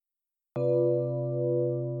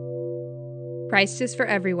Christ is for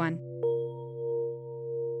everyone.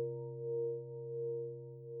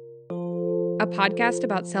 A podcast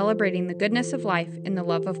about celebrating the goodness of life in the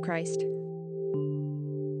love of Christ.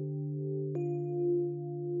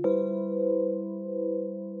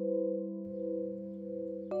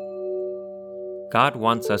 God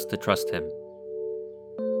wants us to trust Him.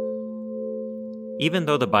 Even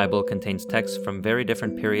though the Bible contains texts from very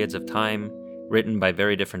different periods of time, written by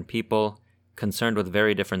very different people, concerned with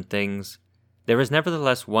very different things, there is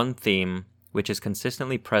nevertheless one theme which is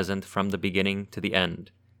consistently present from the beginning to the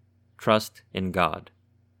end: trust in God.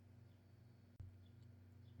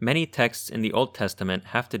 Many texts in the Old Testament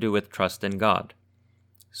have to do with trust in God.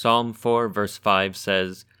 Psalm 4 verse 5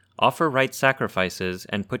 says, "Offer right sacrifices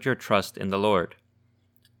and put your trust in the Lord."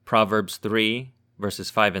 Proverbs 3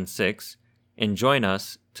 verses 5 and 6 enjoin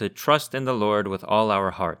us to trust in the Lord with all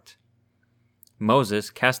our heart. Moses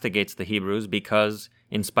castigates the Hebrews because,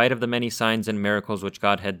 in spite of the many signs and miracles which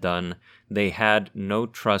God had done, they had no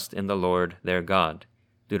trust in the Lord their God.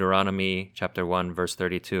 Deuteronomy chapter 1 verse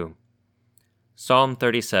 32. Psalm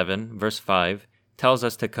 37 verse 5 tells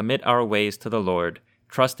us to commit our ways to the Lord,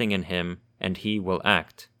 trusting in Him, and He will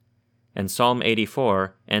act. And Psalm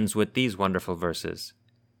 84 ends with these wonderful verses: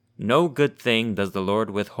 "No good thing does the Lord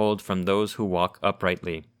withhold from those who walk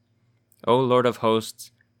uprightly. O Lord of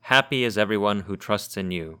hosts, happy is everyone who trusts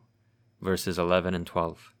in you." Verses 11 and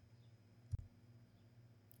 12.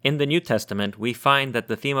 In the New Testament, we find that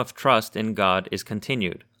the theme of trust in God is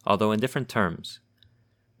continued, although in different terms.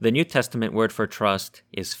 The New Testament word for trust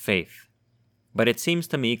is faith, but it seems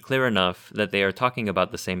to me clear enough that they are talking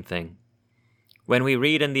about the same thing. When we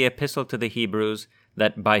read in the Epistle to the Hebrews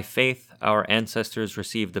that by faith our ancestors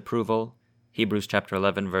received approval, Hebrews chapter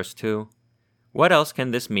 11 verse 2, what else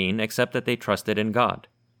can this mean except that they trusted in God?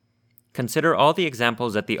 Consider all the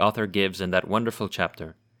examples that the author gives in that wonderful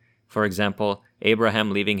chapter. For example,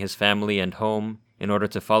 Abraham leaving his family and home in order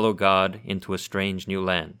to follow God into a strange new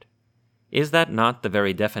land. Is that not the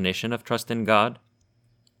very definition of trust in God?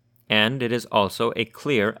 And it is also a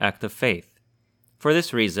clear act of faith. For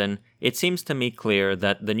this reason, it seems to me clear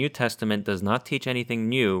that the New Testament does not teach anything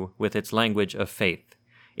new with its language of faith.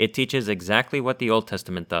 It teaches exactly what the Old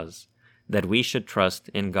Testament does, that we should trust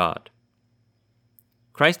in God.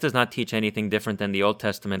 Christ does not teach anything different than the Old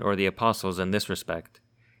Testament or the apostles in this respect.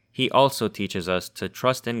 He also teaches us to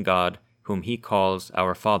trust in God, whom He calls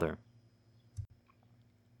our Father.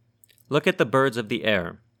 Look at the birds of the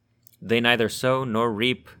air. They neither sow nor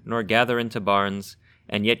reap nor gather into barns,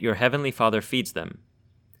 and yet your heavenly Father feeds them.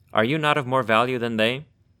 Are you not of more value than they?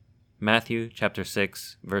 Matthew chapter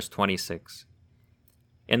 6, verse 26.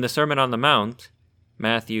 In the Sermon on the Mount,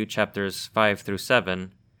 Matthew chapters 5 through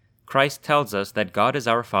 7, Christ tells us that God is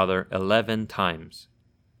our Father 11 times.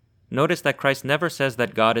 Notice that Christ never says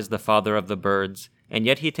that God is the Father of the birds, and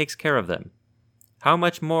yet He takes care of them. How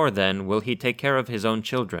much more, then, will He take care of His own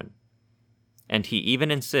children? And He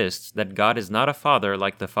even insists that God is not a father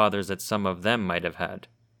like the fathers that some of them might have had.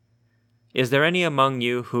 Is there any among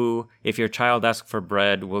you who, if your child asks for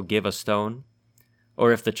bread, will give a stone?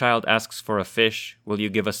 Or if the child asks for a fish, will you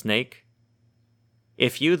give a snake?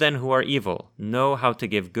 If you then who are evil know how to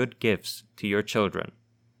give good gifts to your children,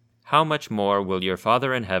 how much more will your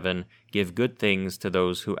Father in heaven give good things to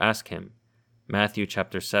those who ask Him? Matthew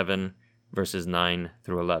chapter 7, verses 9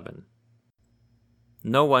 through 11.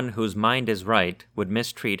 No one whose mind is right would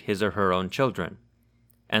mistreat his or her own children,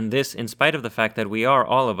 and this in spite of the fact that we are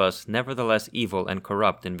all of us nevertheless evil and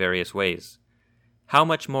corrupt in various ways. How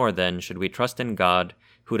much more then should we trust in God,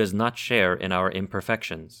 who does not share in our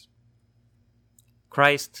imperfections?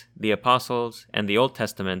 Christ, the apostles, and the Old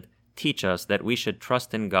Testament teach us that we should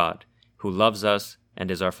trust in God, who loves us and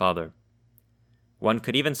is our Father. One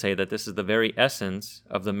could even say that this is the very essence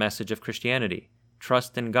of the message of Christianity: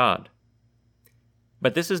 trust in God.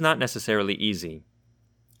 But this is not necessarily easy.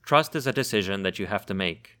 Trust is a decision that you have to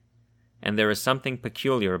make, and there is something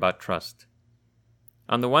peculiar about trust.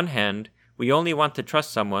 On the one hand, we only want to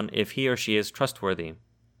trust someone if he or she is trustworthy.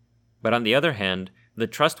 But on the other hand, the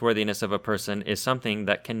trustworthiness of a person is something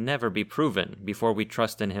that can never be proven before we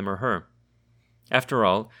trust in him or her. After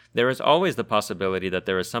all, there is always the possibility that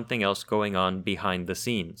there is something else going on behind the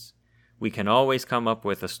scenes. We can always come up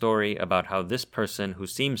with a story about how this person who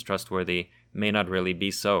seems trustworthy may not really be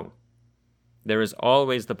so. There is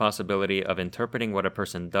always the possibility of interpreting what a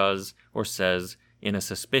person does or says in a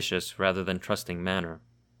suspicious rather than trusting manner.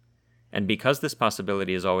 And because this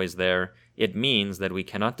possibility is always there, it means that we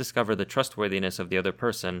cannot discover the trustworthiness of the other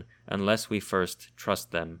person unless we first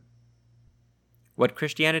trust them. What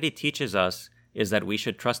Christianity teaches us is that we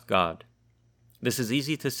should trust God. This is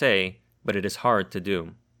easy to say, but it is hard to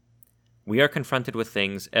do. We are confronted with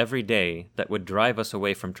things every day that would drive us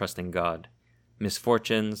away from trusting God.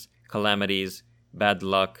 Misfortunes, calamities, bad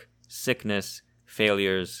luck, sickness,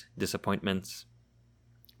 failures, disappointments.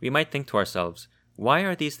 We might think to ourselves, why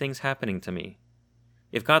are these things happening to me?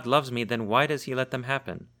 If God loves me, then why does He let them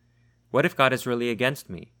happen? What if God is really against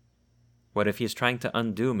me? What if He is trying to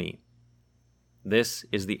undo me? This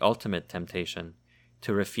is the ultimate temptation,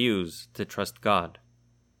 to refuse to trust God.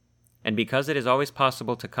 And because it is always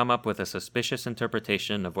possible to come up with a suspicious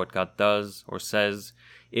interpretation of what God does or says,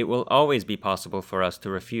 it will always be possible for us to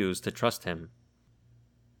refuse to trust Him.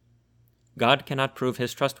 God cannot prove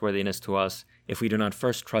His trustworthiness to us if we do not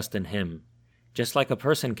first trust in Him, just like a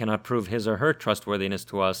person cannot prove his or her trustworthiness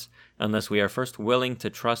to us unless we are first willing to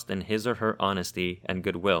trust in his or her honesty and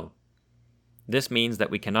goodwill. This means that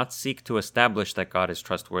we cannot seek to establish that God is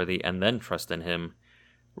trustworthy and then trust in Him.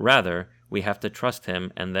 Rather, we have to trust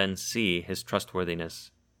Him and then see His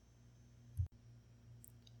trustworthiness.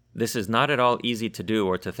 This is not at all easy to do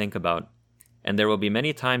or to think about, and there will be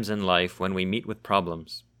many times in life when we meet with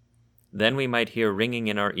problems. Then we might hear ringing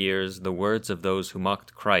in our ears the words of those who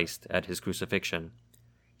mocked Christ at His crucifixion.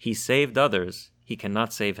 He saved others, He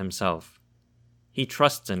cannot save Himself. He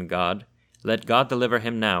trusts in God. Let God deliver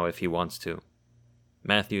him now if He wants to.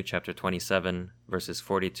 Matthew chapter 27, verses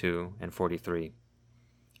 42 and 43.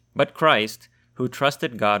 But Christ, who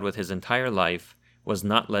trusted God with His entire life, was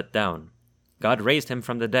not let down. God raised Him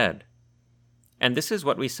from the dead. And this is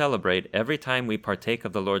what we celebrate every time we partake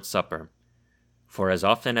of the Lord's Supper. For as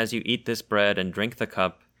often as you eat this bread and drink the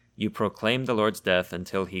cup, you proclaim the Lord's death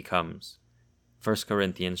until He comes. 1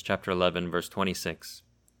 Corinthians chapter 11, verse 26.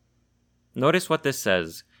 Notice what this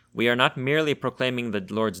says. We are not merely proclaiming the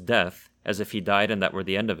Lord's death as if He died and that were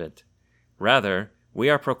the end of it. Rather, we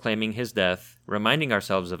are proclaiming His death, reminding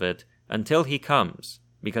ourselves of it, until He comes,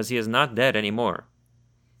 because He is not dead anymore.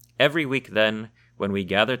 Every week then, when we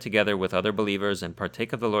gather together with other believers and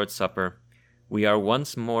partake of the Lord's Supper, we are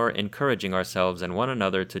once more encouraging ourselves and one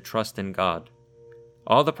another to trust in God.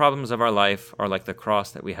 All the problems of our life are like the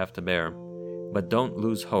cross that we have to bear, but don't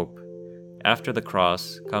lose hope. After the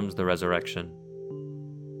cross comes the resurrection.